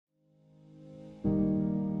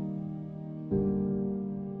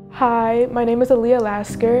Hi, my name is Aaliyah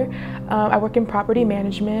Lasker. I work in property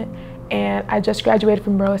management and I just graduated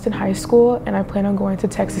from Burleson High School and I plan on going to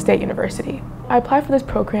Texas State University. I applied for this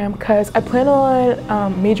program because I plan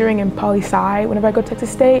on majoring in poli-sci whenever I go to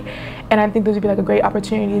Texas State, and I think this would be like a great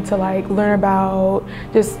opportunity to like learn about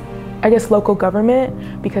just, I guess, local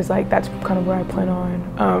government, because like that's kind of where I plan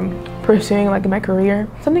on pursuing like in my career.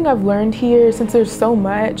 Something I've learned here, since there's so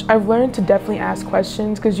much, I've learned to definitely ask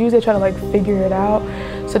questions, because usually I try to like figure it out.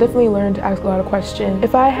 So definitely learned to ask a lot of questions.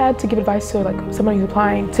 If I had to give advice to like somebody who's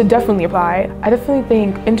applying to definitely apply, I definitely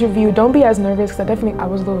think interview, don't be as nervous, because I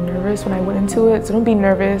was a little nervous when I went into it. So don't be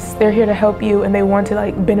nervous. They're here to help you and they want to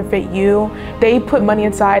like benefit you. They put money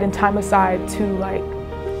aside and time aside to like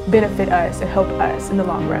benefit us and help us in the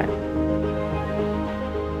long run.